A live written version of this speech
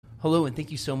Hello, and thank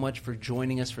you so much for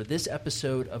joining us for this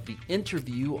episode of The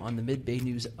Interview on the Mid-Bay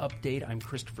News Update. I'm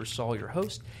Christopher Saul, your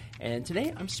host, and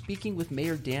today I'm speaking with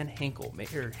Mayor Dan Henkel.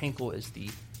 Mayor Henkel is the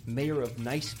mayor of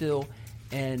Niceville,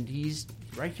 and he's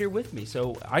right here with me.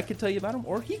 So I could tell you about him,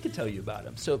 or he could tell you about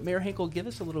him. So Mayor Henkel, give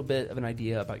us a little bit of an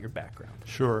idea about your background.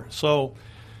 Sure. So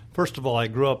first of all, I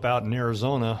grew up out in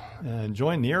Arizona and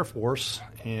joined the Air Force,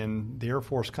 and the Air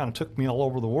Force kind of took me all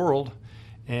over the world.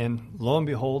 And lo and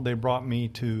behold, they brought me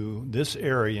to this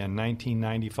area in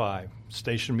 1995,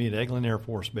 stationed me at Eglin Air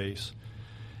Force Base.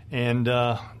 And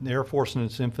the Air Force, in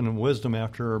its infinite wisdom,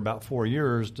 after about 4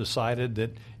 years, decided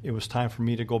that it was time for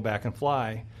me to go back and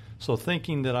fly. So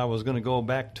thinking that I was going to go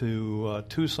back to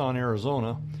Tucson,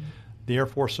 Arizona, the Air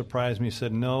Force surprised me and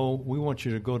said, no, we want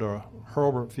you to go to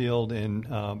Hurlburt Field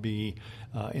and be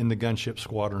in the gunship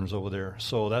squadrons over there.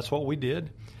 So that's what we did.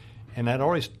 And I'd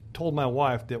always told my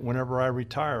wife that whenever I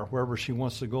retire, wherever she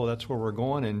wants to go, that's where we're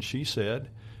going. And she said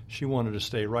she wanted to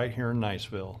stay right here in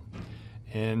Niceville.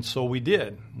 And so we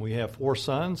did. We have 4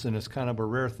 sons, and it's kind of a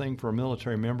rare thing for a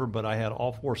military member, but I had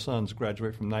all 4 sons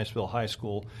graduate from Niceville High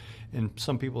School. And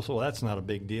some people say, well, that's not a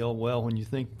big deal. Well, when you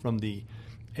think from the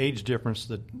age difference,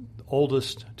 the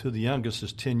oldest to the youngest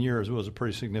is 10 years, it was a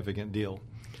pretty significant deal.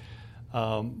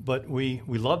 But we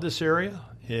love this area.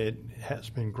 It has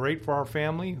been great for our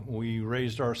family. We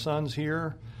raised our sons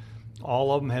here.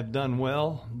 All of them have done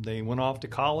well. They went off to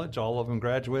college. All of them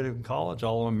graduated from college.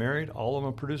 All of them married. All of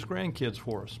them produced grandkids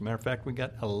for us. Matter of fact, we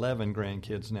got 11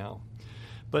 grandkids now.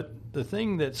 But the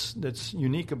thing that's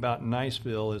unique about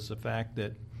Niceville is the fact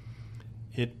that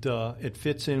it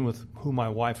fits in with who my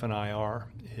wife and I are.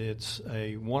 It's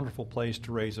a wonderful place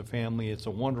to raise a family. It's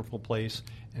a wonderful place,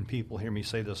 and people hear me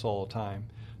say this all the time,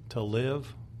 to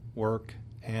live, work,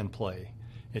 and play.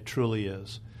 It truly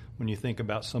is. When you think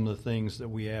about some of the things that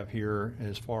we have here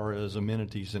as far as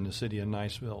amenities in the city of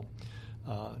Niceville,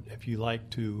 if you like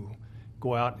to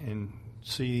go out and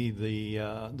see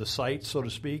the site, so to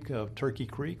speak, of Turkey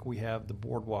Creek, we have the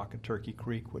boardwalk at Turkey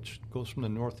Creek, which goes from the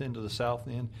north end to the south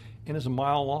end and is a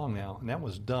mile long now, and that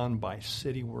was done by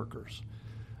city workers.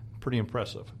 Pretty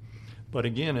impressive. But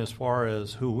again, as far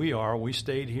as who we are, we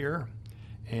stayed here.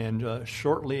 And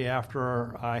shortly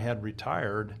after I had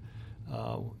retired,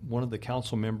 one of the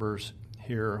council members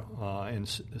here in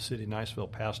the city of Niceville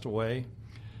passed away.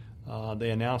 They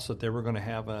announced that they were going to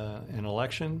have an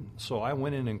election, so I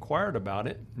went in and inquired about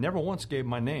it. Never once gave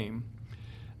my name.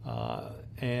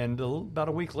 And about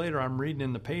a week later, I'm reading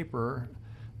in the paper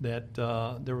that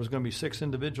there was going to be 6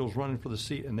 individuals running for the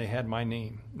seat, and they had my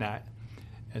name. Now,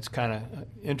 it's kind of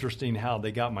interesting how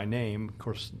they got my name. Of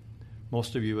course,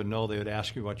 most of you would know they would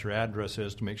ask you what your address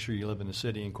is to make sure you live in the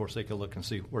city. And, of course, they could look and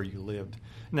see where you lived.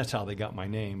 And that's how they got my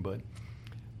name. But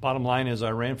bottom line is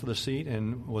I ran for the seat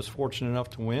and was fortunate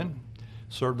enough to win,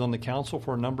 served on the council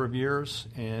for a number of years.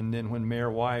 And then when Mayor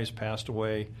Wise passed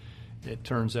away, it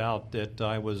turns out that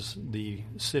I was the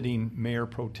sitting mayor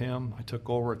pro tem. I took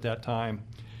over at that time.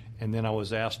 And then I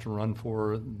was asked to run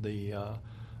for the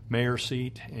mayor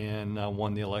seat and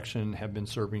won the election, have been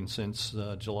serving since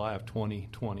July of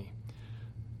 2020.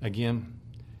 Again,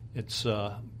 it's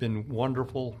been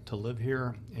wonderful to live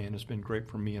here, and it's been great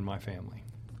for me and my family.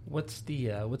 What's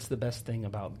the best thing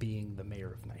about being the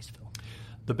mayor of Niceville?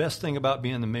 The best thing about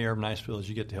being the mayor of Niceville is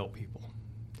you get to help people.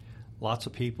 Lots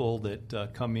of people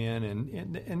that come in,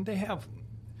 and they have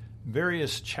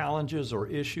various challenges or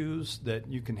issues that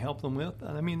you can help them with.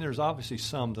 I mean, there's obviously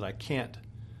some that I can't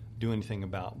do anything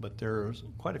about, but there's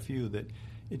quite a few that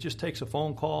it just takes a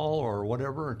phone call or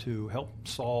whatever to help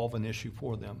solve an issue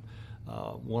for them.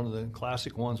 One of the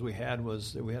classic ones we had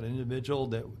was that we had an individual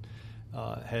that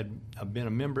had been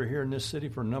a member here in this city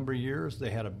for a number of years. They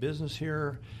had a business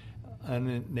here,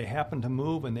 and they happened to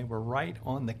move, and they were right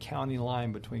on the county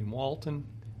line between Walton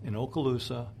and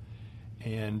Okaloosa,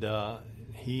 and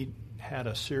he had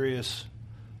a serious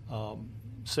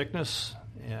sickness,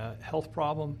 health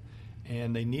problem,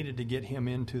 and they needed to get him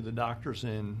into the doctors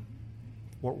in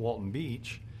Fort Walton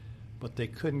Beach, but they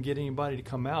couldn't get anybody to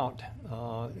come out.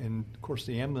 And, of course,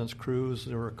 the ambulance crews,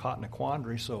 they were caught in a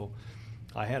quandary, so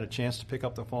I had a chance to pick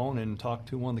up the phone and talk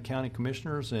to one of the county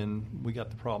commissioners, and we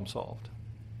got the problem solved.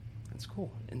 That's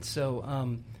cool. And so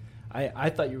I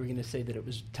thought you were going to say that it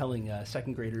was telling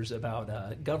second graders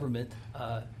about government,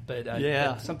 but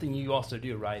that's something you also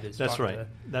do, right? Is That's talk right. To,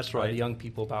 That's right. young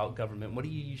people about government. What do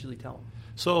you usually tell them?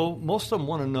 So most of them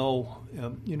want to know,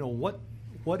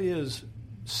 what is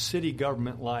city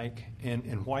government like,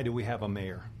 and why do we have a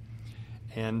mayor?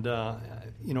 And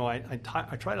I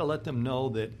try to let them know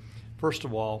that, first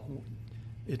of all,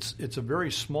 it's a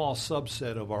very small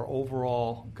subset of our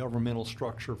overall governmental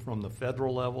structure, from the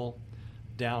federal level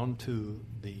down to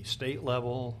the state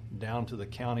level, down to the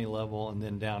county level, and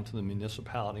then down to the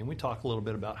municipality. And we talk a little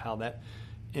bit about how that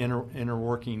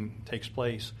interworking takes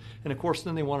place. And of course,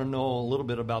 then they want to know a little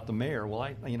bit about the mayor. Well,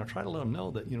 I try to let them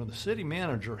know that the city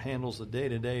manager handles the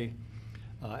day-to-day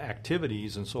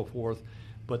activities and so forth,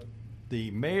 but the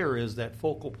mayor is that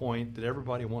focal point that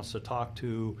everybody wants to talk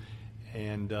to,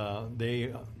 and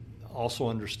they also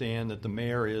understand that the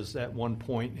mayor is that one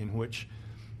point in which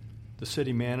the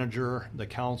city manager, the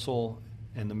council,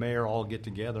 and the mayor all get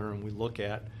together and we look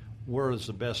at where is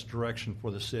the best direction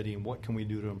for the city and what can we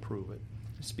do to improve it.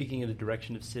 Speaking of the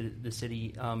direction of the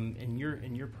city, in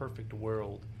your perfect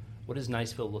world, what does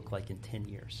Niceville look like in 10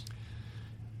 years?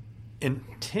 In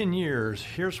 10 years,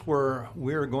 here's where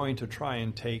we're going to try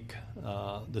and take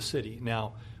the city.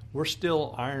 Now, we're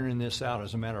still ironing this out.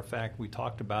 As a matter of fact, we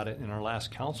talked about it in our last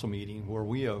council meeting where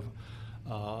we have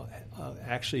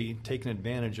actually taken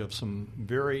advantage of some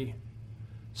very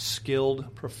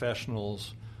skilled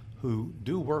professionals who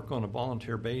do work on a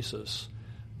volunteer basis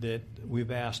that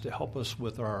we've asked to help us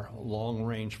with our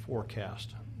long-range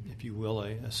forecast, if you will,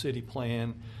 a city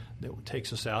plan that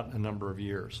takes us out a number of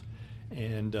years.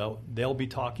 And they'll be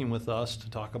talking with us to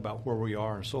talk about where we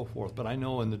are and so forth. But I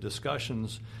know in the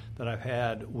discussions that I've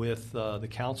had with the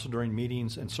council during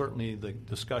meetings and certainly the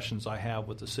discussions I have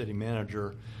with the city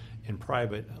manager in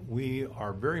private, we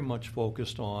are very much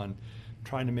focused on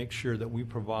trying to make sure that we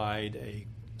provide a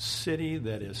city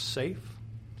that is safe,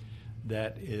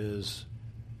 that is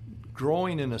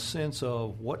growing in a sense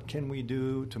of what can we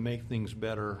do to make things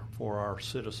better for our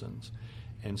citizens.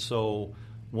 And so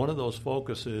one of those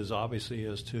focuses obviously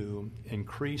is to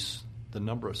increase the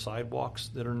number of sidewalks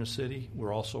that are in the city.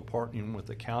 We're also partnering with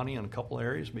the county in a couple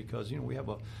areas because we have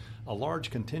a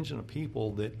large contingent of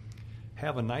people that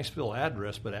have a Niceville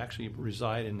address but actually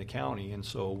reside in the county, and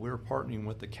so we're partnering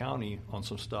with the county on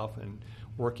some stuff and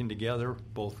working together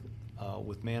both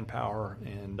with manpower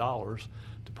and dollars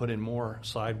to put in more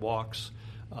sidewalks.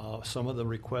 Some of the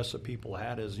requests that people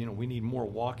had is, we need more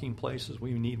walking places,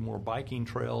 we need more biking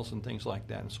trails and things like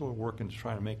that, and so we're working to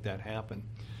try to make that happen.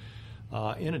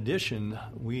 In addition,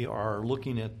 we are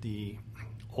looking at the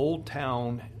Old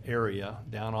Town area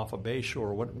down off of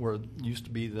Bayshore, where it used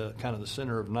to be the kind of the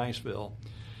center of Niceville,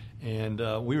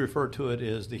 and we refer to it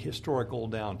as the historic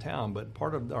Old Downtown, but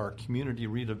part of our Community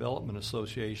Redevelopment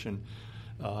Association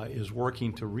is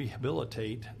working to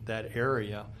rehabilitate that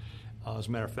area. As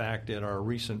a matter of fact, at our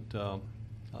recent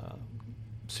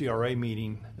CRA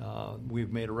meeting,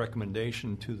 we've made a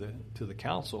recommendation to the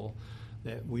council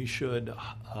that we should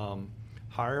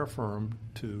hire a firm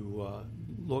to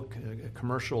look, a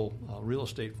commercial real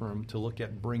estate firm, to look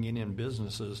at bringing in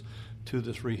businesses to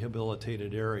this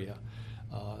rehabilitated area.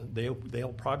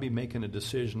 They'll probably be making a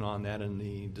decision on that in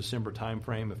the December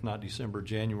timeframe, if not December,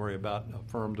 January, about a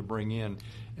firm to bring in.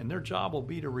 And their job will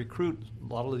be to recruit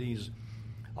a lot of these,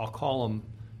 I'll call them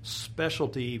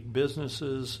specialty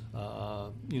businesses,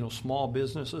 small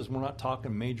businesses. We're not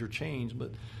talking major chains,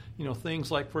 but things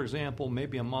like, for example,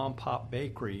 maybe a mom-pop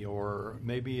bakery or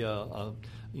maybe a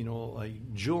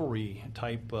jewelry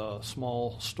type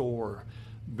small store,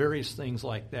 various things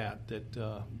like that.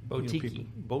 Boutique.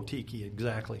 Boutique,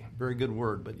 exactly. Very good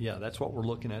word, but yeah, that's what we're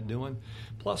looking at doing.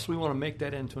 Plus, we want to make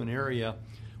that into an area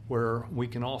where we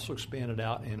can also expand it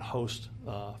out and host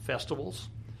festivals,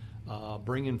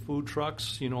 bring in food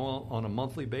trucks, on a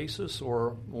monthly basis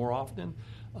or more often.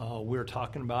 We're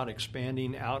talking about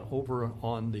expanding out over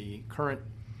on the current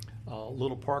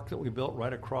little park that we built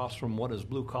right across from what is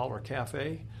Blue Collar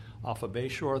Cafe off of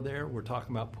Bayshore there. We're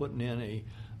talking about putting in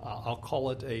I'll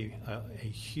call it a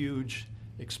huge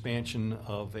expansion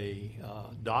of a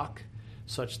dock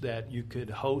such that you could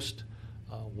host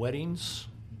weddings,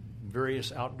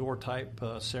 various outdoor type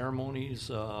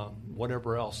ceremonies,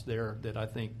 whatever else there that I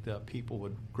think people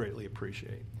would greatly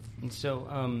appreciate. And so,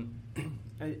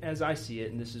 as I see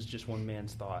it, and this is just one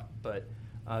man's thought, but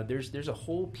there's a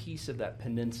whole piece of that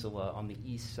peninsula on the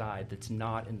east side that's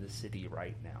not in the city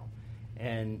right now.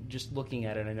 And just looking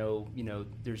at it, I know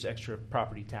there's extra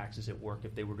property taxes at work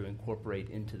if they were to incorporate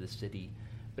into the city.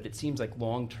 But it seems like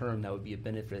long term that would be a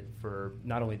benefit for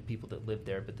not only the people that live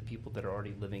there, but the people that are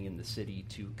already living in the city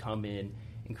to come in,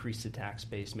 increase the tax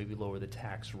base, maybe lower the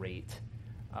tax rate.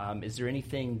 Is there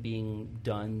anything being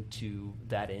done to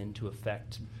that end to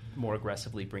affect more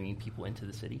aggressively bringing people into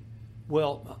the city?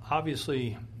 Well,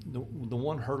 obviously, the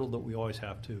one hurdle that we always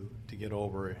have to get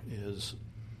over is,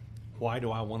 why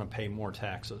do I want to pay more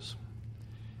taxes?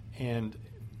 And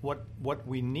what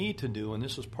we need to do, and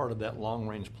this is part of that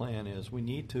long-range plan, is we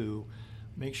need to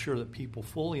make sure that people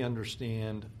fully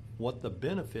understand what the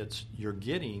benefits you're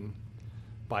getting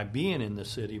by being in the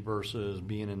city versus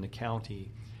being in the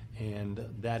county. And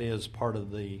that is part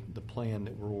of the plan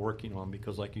that we're working on,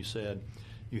 because like you said,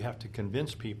 you have to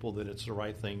convince people that it's the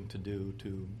right thing to do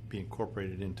to be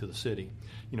incorporated into the city.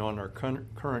 In our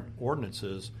current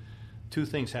ordinances, two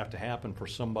things have to happen for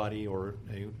somebody or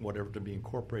whatever to be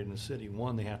incorporated in the city.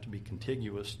 One, they have to be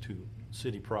contiguous to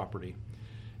city property.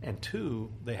 And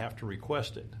two, they have to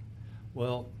request it.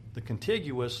 Well, the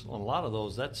contiguous, on a lot of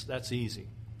those, that's easy.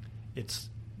 It's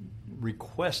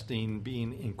requesting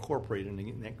being incorporated,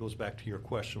 and that goes back to your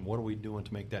question, what are we doing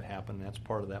to make that happen? That's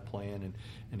part of that plan,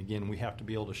 and again, we have to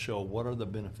be able to show what are the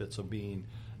benefits of being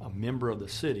a member of the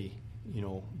city,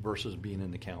 versus being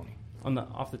in the county.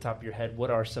 Off the top of your head,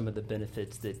 what are some of the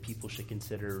benefits that people should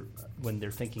consider when they're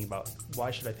thinking about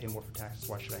why should I pay more for taxes,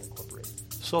 why should I incorporate?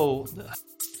 So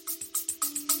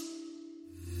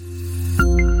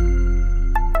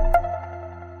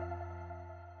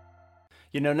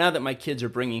now that my kids are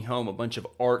bringing home a bunch of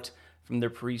art from their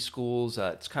preschools,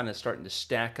 it's kind of starting to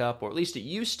stack up, or at least it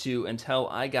used to until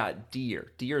I got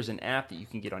Deer. Deer is an app that you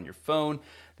can get on your phone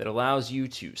that allows you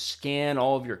to scan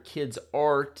all of your kids'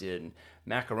 art and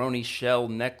macaroni shell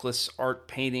necklace art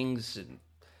paintings and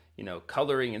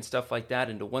coloring and stuff like that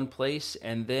into one place,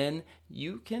 and then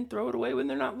you can throw it away when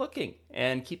they're not looking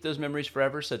and keep those memories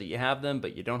forever so that you have them,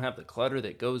 but you don't have the clutter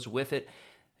that goes with it.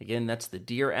 Again, that's the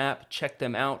Deer app. Check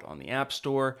them out on the App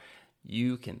Store.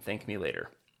 You can thank me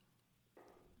later.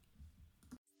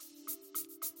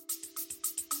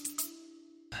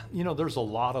 There's a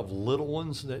lot of little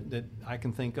ones that I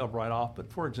can think of right off,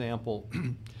 but for example,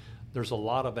 there's a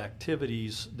lot of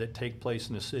activities that take place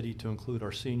in the city, to include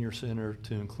our senior center,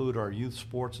 to include our youth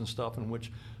sports and stuff, in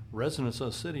which residents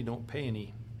of the city don't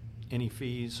pay any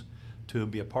fees to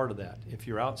be a part of that. If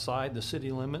you're outside the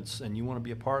city limits and you want to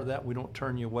be a part of that, we don't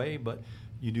turn you away, but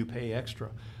you do pay extra.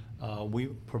 We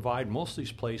provide most of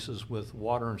these places with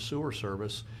water and sewer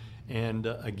service, and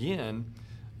again,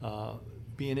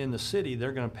 being in the city,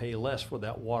 they're going to pay less for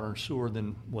that water and sewer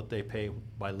than what they pay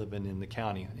by living in the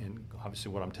county. And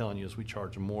obviously what I'm telling you is we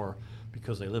charge them more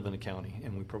because they live in the county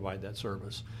and we provide that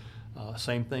service.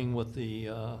 Same thing with the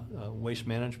waste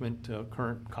management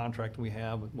current contract we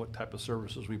have, what type of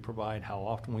services we provide, how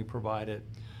often we provide it.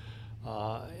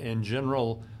 In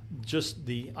general, just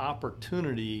the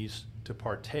opportunities to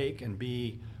partake and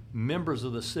be members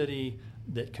of the city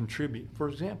that contribute. For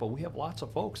example, we have lots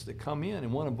of folks that come in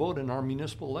and want to vote in our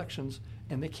municipal elections,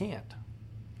 and they can't.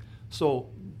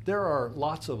 So there are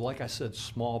lots of, like I said,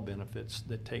 small benefits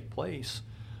that take place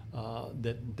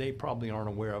that they probably aren't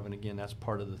aware of, and again, that's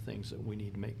part of the things that we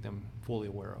need to make them fully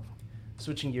aware of.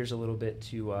 Switching gears a little bit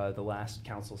to the last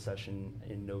council session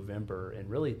in November, and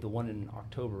really the one in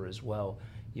October as well,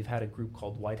 you've had a group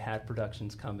called White Hat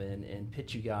Productions come in and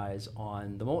pitch you guys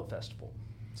on the Mullet Festival.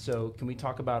 So can we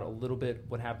talk about a little bit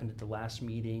what happened at the last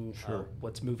meeting, Sure.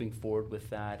 What's moving forward with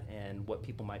that, and what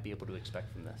people might be able to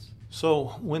expect from this?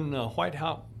 So when White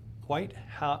Hat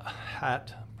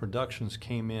Productions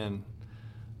came in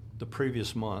the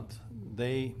previous month,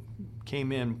 they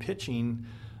came in pitching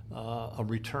a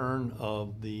return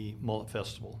of the Mullet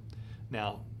Festival.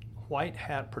 Now, White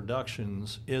Hat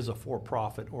Productions is a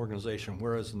for-profit organization,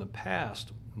 whereas in the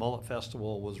past, Mullet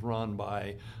Festival was run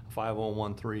by a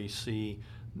 5013C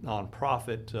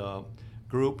nonprofit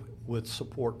group with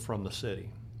support from the city.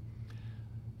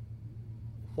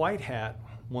 White Hat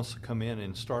wants to come in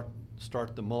and start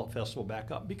the Mullet Festival back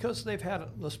up because they've had,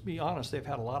 let's be honest, they've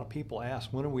had a lot of people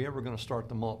ask, when are we ever going to start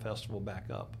the Mullet Festival back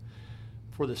up?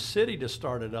 For the city to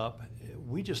start it up,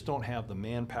 we just don't have the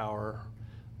manpower,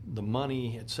 the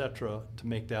money, etc., to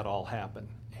make that all happen.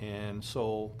 And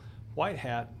so White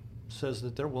Hat says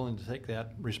that they're willing to take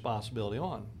that responsibility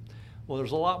on. Well,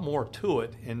 there's a lot more to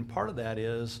it, and part of that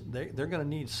is they're going to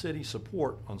need city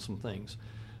support on some things.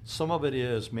 Some of it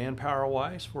is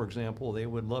manpower-wise. For example, they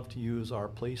would love to use our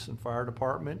police and fire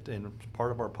department and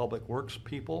part of our public works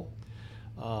people.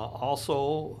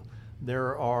 Also,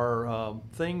 there are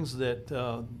things that,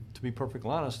 to be perfectly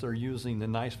honest, they're using the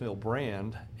Niceville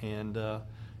brand, and that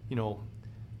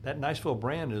Niceville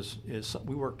brand is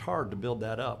we worked hard to build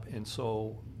that up, and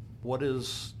so what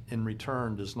is in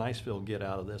return does Niceville get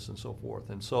out of this, and so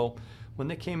forth. And so when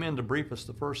they came in to brief us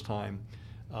the first time,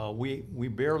 we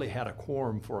barely had a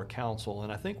quorum for a council,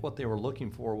 and I think what they were looking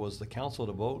for was the council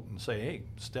to vote and say, hey,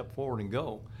 step forward and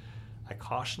go. I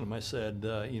cautioned them. I said,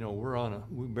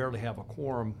 we barely have a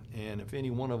quorum, and if any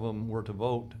one of them were to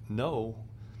vote no,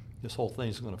 this whole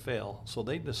thing's going to fail. So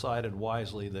they decided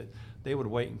wisely that they would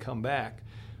wait and come back.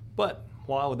 But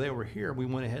while they were here, we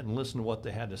went ahead and listened to what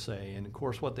they had to say. And, of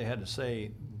course, what they had to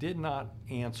say did not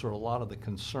answer a lot of the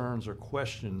concerns or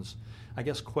questions. I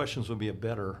guess questions would be a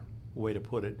better way to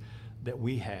put it, that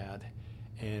we had.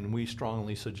 And we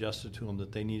strongly suggested to them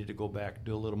that they needed to go back,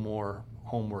 do a little more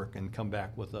homework, and come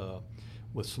back with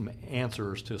some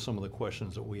answers to some of the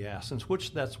questions that we asked, and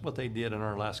which that's what they did in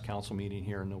our last council meeting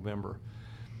here in November.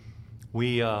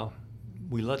 We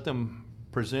let them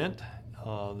present.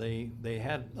 They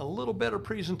had a little better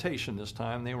presentation this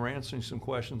time. They were answering some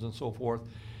questions and so forth,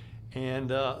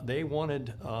 and they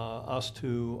wanted us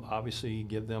to obviously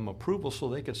give them approval so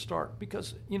they could start,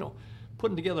 because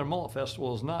putting together a Mullet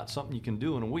Festival is not something you can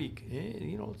do in a week.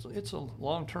 It's a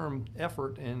long-term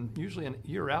effort, and usually a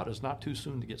year out is not too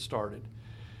soon to get started.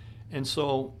 And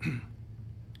so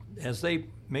as they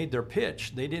made their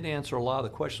pitch, they did answer a lot of the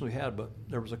questions we had, but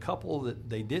there was a couple that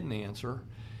they didn't answer.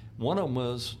 One of them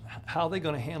was, how are they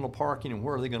going to handle parking and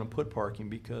where are they going to put parking?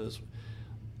 Because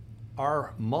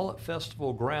our Mullet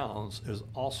Festival grounds is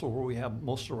also where we have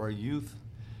most of our youth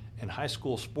and high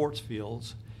school sports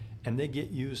fields, and they get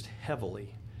used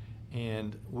heavily.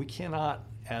 And we cannot,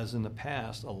 as in the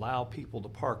past, allow people to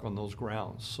park on those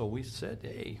grounds. So we said,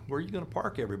 hey, where are you going to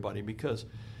park everybody? Because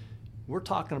we're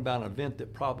talking about an event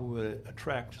that probably would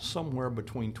attract somewhere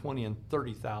between 20 and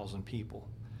 30,000 people.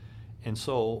 And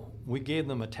so we gave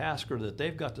them a tasker that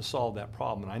they've got to solve that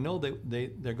problem. And I know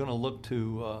they're going to look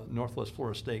to Northwest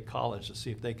Florida State College to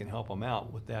see if they can help them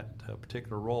out with that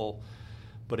particular role.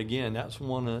 But again, that's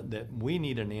one that we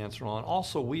need an answer on.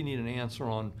 Also, we need an answer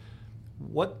on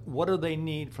what do they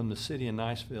need from the city of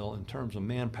Niceville in terms of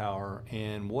manpower,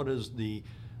 and what is the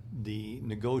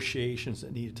negotiations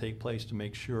that need to take place to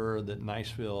make sure that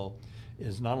Niceville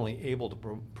is not only able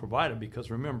to provide it, because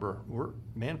remember, we're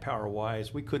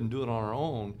manpower-wise, we couldn't do it on our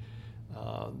own.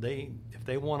 If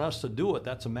they want us to do it,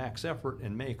 that's a max effort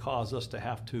and may cause us to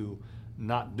have to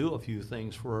not do a few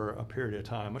things for a period of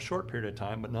time, a short period of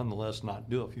time, but nonetheless not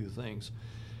do a few things.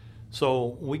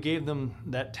 So we gave them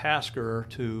that tasker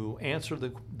to answer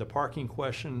the parking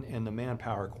question and the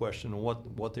manpower question and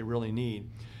what they really need.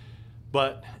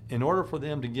 But in order for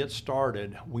them to get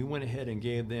started, we went ahead and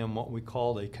gave them what we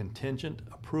called a contingent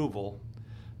approval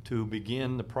to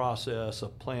begin the process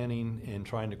of planning and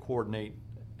trying to coordinate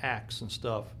acts and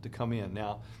stuff to come in.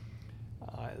 Now,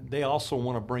 they also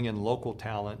want to bring in local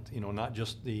talent, not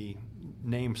just the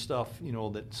name stuff,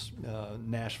 that's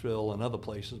Nashville and other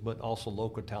places, but also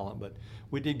local talent. But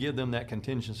we did give them that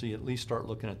contingency, at least start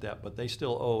looking at that, but they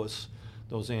still owe us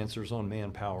those answers on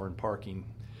manpower and parking.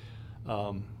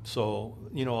 All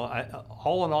in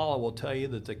all, I will tell you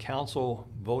that the council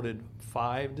voted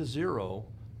 5-0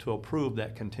 to approve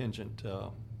that contingent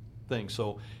thing.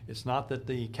 So it's not that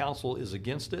the council is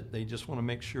against it. They just want to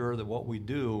make sure that what we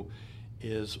do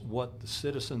is what the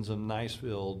citizens of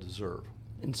Niceville deserve.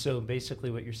 And so basically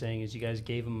what you're saying is you guys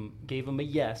gave them a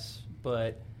yes,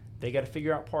 but they got to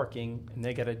figure out parking, and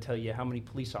they got to tell you how many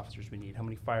police officers we need, how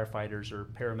many firefighters or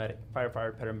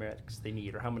paramedics they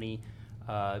need, or how many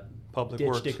public ditch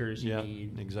works stickers you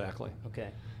need. Exactly. Okay.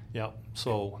 Yeah.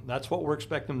 So that's what we're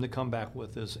expecting them to come back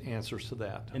with, is answers to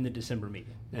that. In the December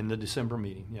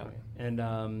meeting. Yeah. Okay.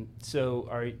 And so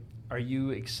are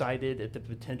you excited at the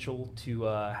potential to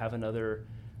have another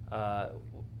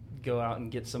go out and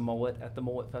get some mullet at the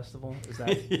Mullet Festival? Is that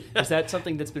is that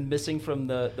something that's been missing from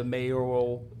the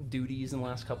mayoral duties in the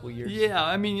last couple of years? Yeah.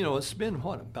 I mean, it's been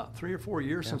about 3 or 4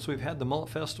 years since we've had the Mullet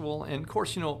Festival, and of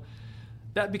course,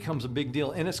 that becomes a big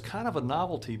deal, and it's kind of a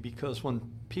novelty, because when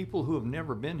people who have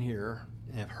never been here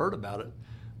and have heard about it,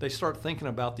 they start thinking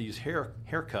about these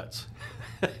haircuts.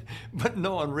 But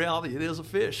no, in reality, it is a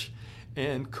fish,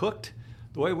 and cooked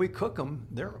the way we cook them,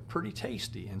 they're pretty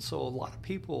tasty, and so a lot of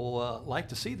people like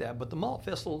to see that. But the Mullet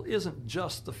Festival isn't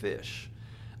just the fish.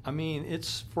 I mean,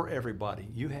 it's for everybody.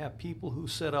 You have people who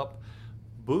set up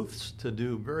booths to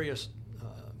do various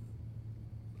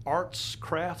arts,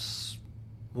 crafts,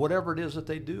 whatever it is that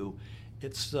they do.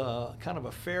 It's kind of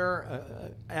a fair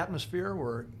atmosphere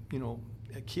where,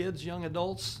 kids, young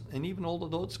adults, and even old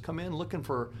adults come in looking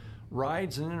for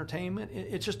rides and entertainment.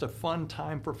 It's just a fun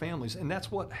time for families. And that's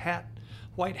what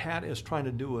White Hat is trying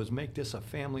to do, is make this a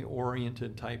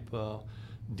family-oriented type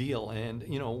deal. And,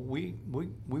 we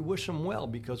wish them well,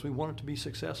 because we want it to be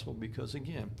successful. Because,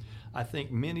 again, I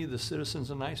think many of the citizens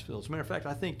of Niceville, as a matter of fact,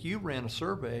 I think you ran a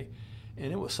survey,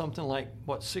 and it was something like,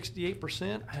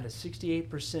 68%? I had a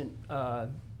 68%.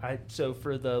 So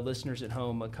for the listeners at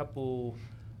home, a couple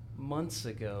months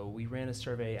ago, we ran a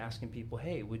survey asking people,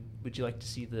 hey, would you like to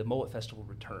see the Mullet Festival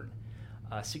return?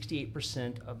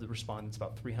 68% of the respondents,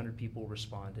 about 300 people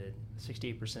responded.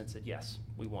 68% said yes,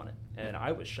 we want it, and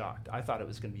I was shocked. I thought it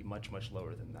was going to be much, much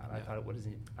lower than that.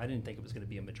 I didn't think it was going to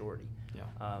be a majority.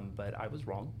 But I was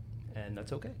wrong, and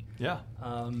that's okay.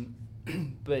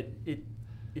 But it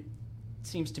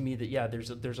seems to me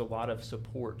that there's a lot of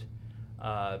support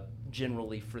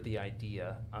generally for the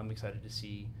idea. I'm excited to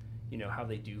see how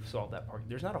they do solve that parking.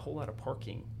 There's not a whole lot of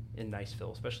parking in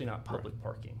Niceville, especially not public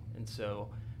parking, and so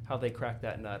how they crack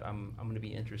that nut, I'm going to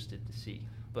be interested to see.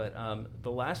 But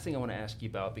the last thing I want to ask you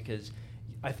about, because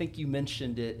I think you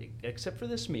mentioned it, except for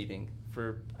this meeting,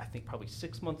 for I think probably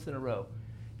 6 months in a row,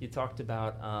 you talked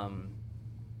about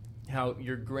how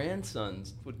your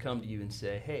grandsons would come to you and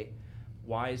say, hey,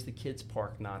 why is the kids'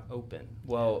 park not open?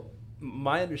 Well,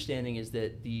 my understanding is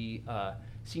that the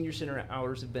senior center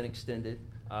hours have been extended,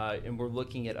 and we're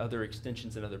looking at other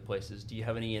extensions in other places. Do you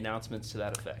have any announcements to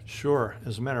that effect? Sure.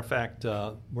 As a matter of fact,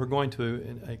 we're going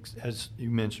to, as you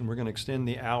mentioned, we're going to extend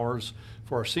the hours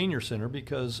for our senior center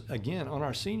because, again, on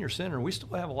our senior center, we still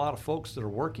have a lot of folks that are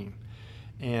working.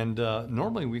 And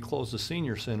normally we close the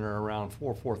senior center around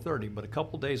 4:30, but a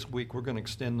couple days a week we're going to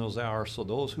extend those hours so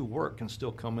those who work can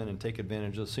still come in and take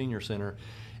advantage of the senior center.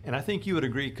 And I think you would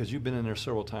agree, because you've been in there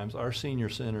several times, our senior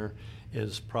center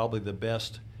is probably the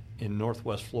best in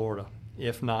Northwest Florida,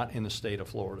 if not in the state of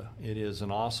Florida. It is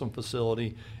an awesome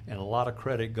facility, and a lot of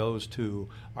credit goes to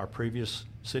our previous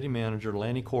city manager,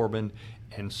 Lanny Corbin,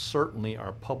 and certainly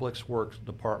our Public Works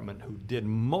Department, who did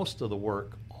most of the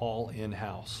work all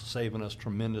in-house, saving us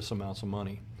tremendous amounts of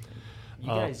money. You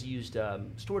guys used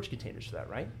storage containers for that,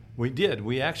 right? We did.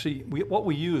 What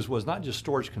we used was not just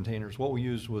storage containers. What we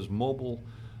used was mobile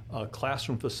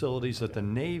classroom facilities that the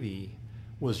Navy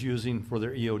was using for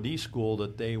their EOD school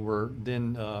that they were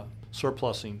then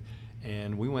surplusing.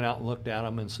 And we went out and looked at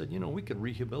them and said, we could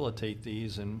rehabilitate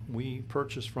these. And we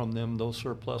purchased from them those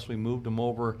surplus. We moved them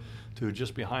over to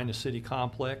just behind the city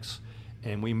complex,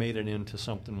 and we made it into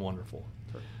something wonderful.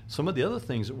 Sure. Some of the other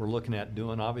things that we're looking at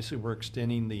doing, obviously we're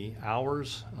extending the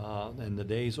hours and the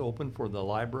days open for the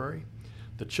library.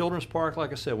 The children's park,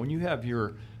 like I said, when you have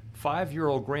your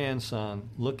 5-year-old grandson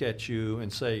look at you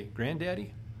and say,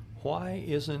 Granddaddy, why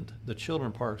isn't the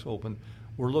children's parks open?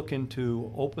 We're looking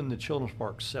to open the children's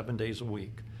park 7 days a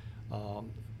week,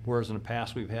 whereas in the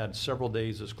past we've had several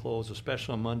days as closed,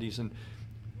 especially on Mondays. And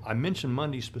I mention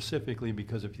Monday specifically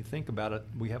because if you think about it,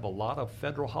 we have a lot of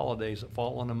federal holidays that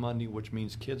fall on a Monday, which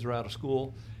means kids are out of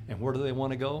school. And where do they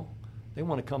want to go? They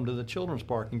want to come to the children's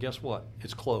park, and guess what?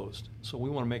 It's closed. So we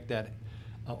want to make that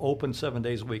open 7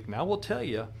 days a week. Now, I will tell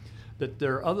you that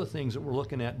there are other things that we're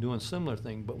looking at doing similar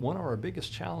thing, but one of our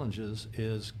biggest challenges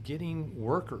is getting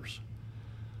workers.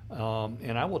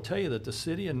 And I will tell you that the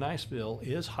city of Niceville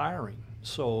is hiring.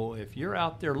 So if you're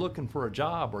out there looking for a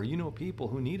job, or people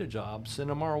who need a job, send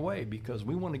them our way, because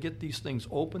we want to get these things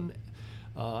open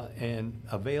and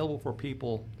available for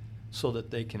people so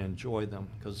that they can enjoy them,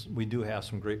 because we do have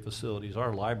some great facilities.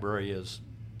 Our library is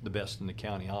the best in the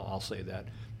county, I'll say that.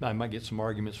 I might get some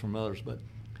arguments from others, but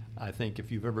I think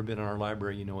if you've ever been in our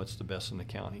library, it's the best in the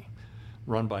county,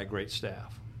 run by great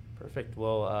staff. Perfect.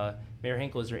 Well, Mayor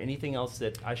Henkel, is there anything else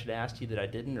that I should ask you that I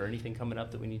didn't, or anything coming up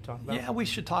that we need to talk about? Yeah, we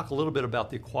should talk a little bit about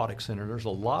the Aquatic Center. There's a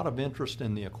lot of interest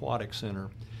in the Aquatic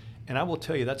Center. And I will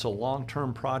tell you, that's a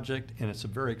long-term project, and it's a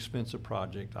very expensive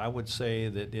project. I would say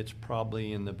that it's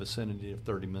probably in the vicinity of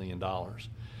 $30 million.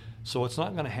 So it's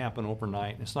not going to happen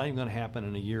overnight. It's not even going to happen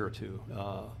in a year or two.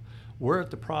 We're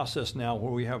at the process now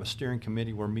where we have a steering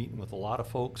committee. We're meeting with a lot of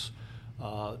folks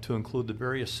to include the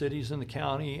various cities in the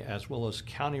county, as well as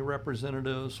county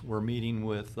representatives. We're meeting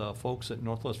with folks at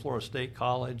Northwest Florida State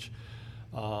College.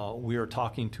 We are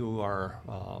talking to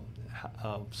our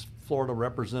Florida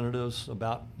representatives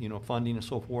about funding and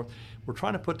so forth. We're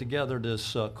trying to put together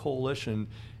this coalition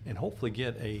and hopefully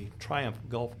get a Triumph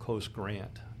Gulf Coast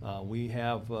grant. We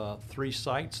have 3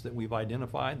 sites that we've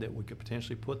identified that we could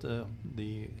potentially put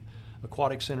the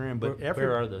Aquatic Center in. But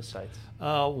where are those sites?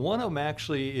 One of them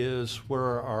actually is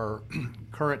where our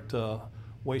current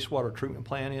wastewater treatment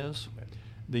plant is.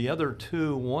 The other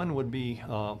 2, one would be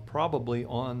probably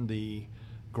on the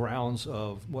grounds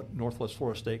of what Northwest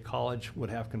Florida State College would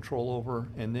have control over,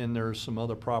 and then there's some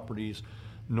other properties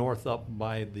north up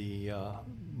by the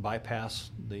bypass,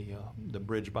 the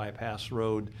bridge bypass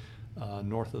road,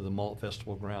 north of the Mullet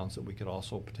Festival grounds that we could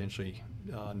also potentially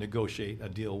negotiate a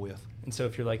deal with. And so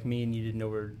if you're like me and you didn't know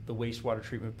where the wastewater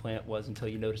treatment plant was until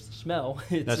you noticed the smell,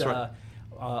 That's right.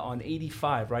 on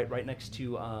 85, right next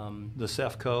to the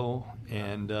CEFCO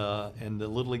and the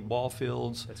Little League ball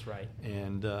fields. That's right.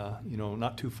 And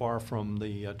not too far from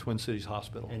the Twin Cities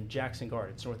Hospital. And Jackson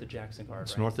Guard. It's north of Jackson Guard.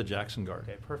 It's right? north of Jackson Guard.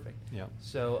 Okay, perfect. Yeah.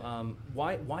 So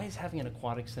why is having an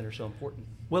aquatic center so important?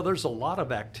 Well, there's a lot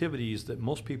of activities that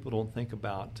most people don't think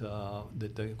about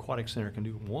that the aquatic center can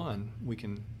do. One, we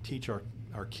can teach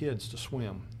our kids to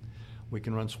swim. We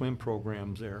can run swim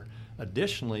programs there.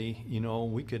 Additionally,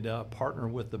 we could partner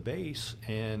with the base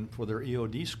and for their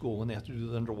EOD school when they have to do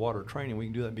the underwater training, we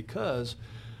can do that because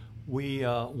we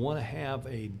want to have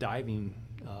a diving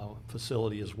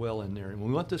facility as well in there. And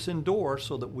we want this indoor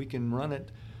so that we can run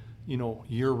it,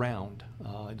 year round.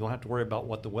 Don't have to worry about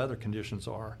what the weather conditions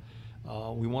are.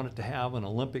 We want it to have an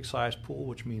Olympic-sized pool,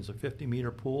 which means a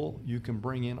 50-meter pool. You can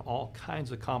bring in all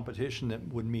kinds of competition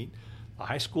that would meet the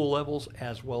high school levels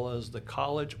as well as the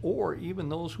college or even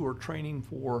those who are training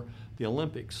for the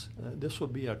Olympics. This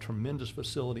would be a tremendous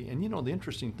facility. And the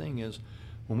interesting thing is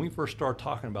when we first started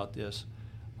talking about this,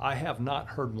 I have not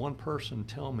heard one person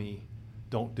tell me,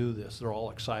 don't do this. They're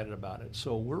all excited about it.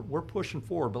 So we're pushing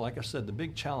forward. But like I said, the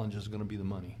big challenge is going to be the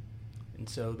money. And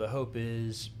so the hope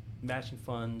is matching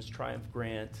funds, Triumph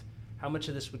grant. How much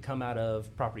of this would come out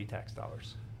of property tax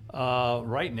dollars?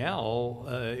 Right now,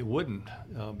 it wouldn't.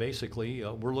 Basically,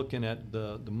 we're looking at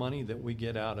the money that we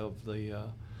get out of the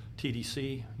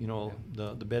TDC,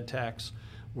 the bed tax.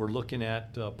 We're looking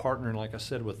at partnering, like I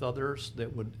said, with others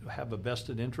that would have a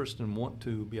vested interest and want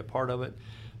to be a part of it.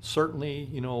 Certainly,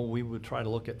 we would try to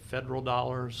look at federal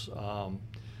dollars.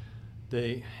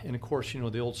 And of course,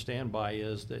 the old standby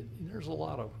is that there's a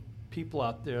lot of people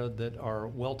out there that are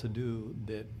well-to-do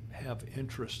that have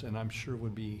interest, and I'm sure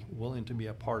would be willing to be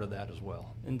a part of that as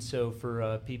well. And so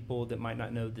for people that might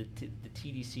not know, the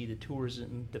TDC, the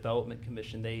Tourism Development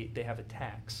Commission, they have a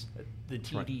tax, the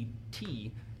TDT,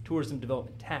 right. Tourism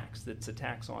Development Tax, that's a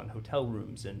tax on hotel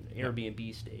rooms and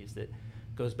Airbnb stays that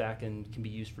goes back and can be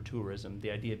used for tourism.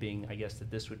 The idea being, I guess,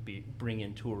 that this would be bring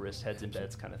in tourists, heads and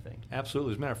beds kind of thing.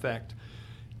 Absolutely. As a matter of fact,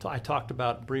 I talked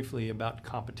briefly about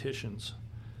competitions.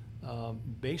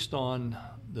 Based on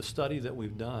the study that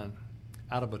we've done,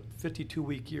 out of a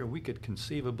 52-week year, we could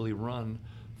conceivably run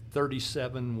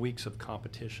 37 weeks of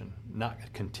competition. Not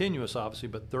continuous, obviously,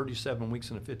 but 37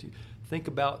 weeks in a 50. Think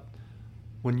about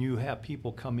when you have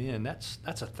people come in, that's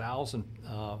 1,000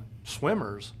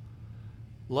 swimmers,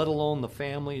 let alone the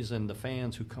families and the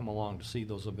fans who come along to see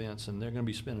those events, and they're going to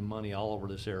be spending money all over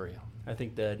this area. I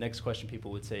think the next question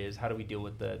people would say is, how do we deal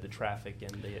with the traffic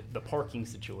and the parking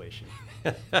situation?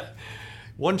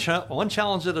 One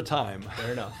challenge at a time.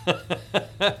 Fair enough.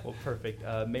 Well, perfect.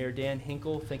 Mayor Dan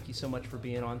Henkel, thank you so much for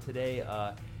being on today.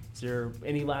 Is there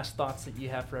any last thoughts that you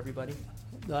have for everybody?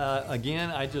 Again,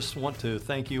 I just want to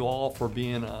thank you all for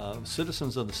being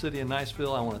citizens of the city of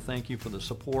Niceville. I want to thank you for the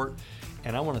support,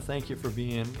 and I want to thank you for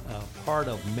being part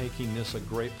of making this a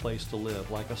great place to live.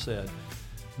 Like I said,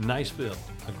 Niceville,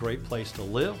 a great place to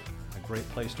live, a great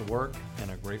place to work,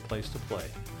 and a great place to play.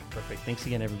 Perfect. Thanks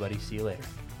again, everybody. See you later.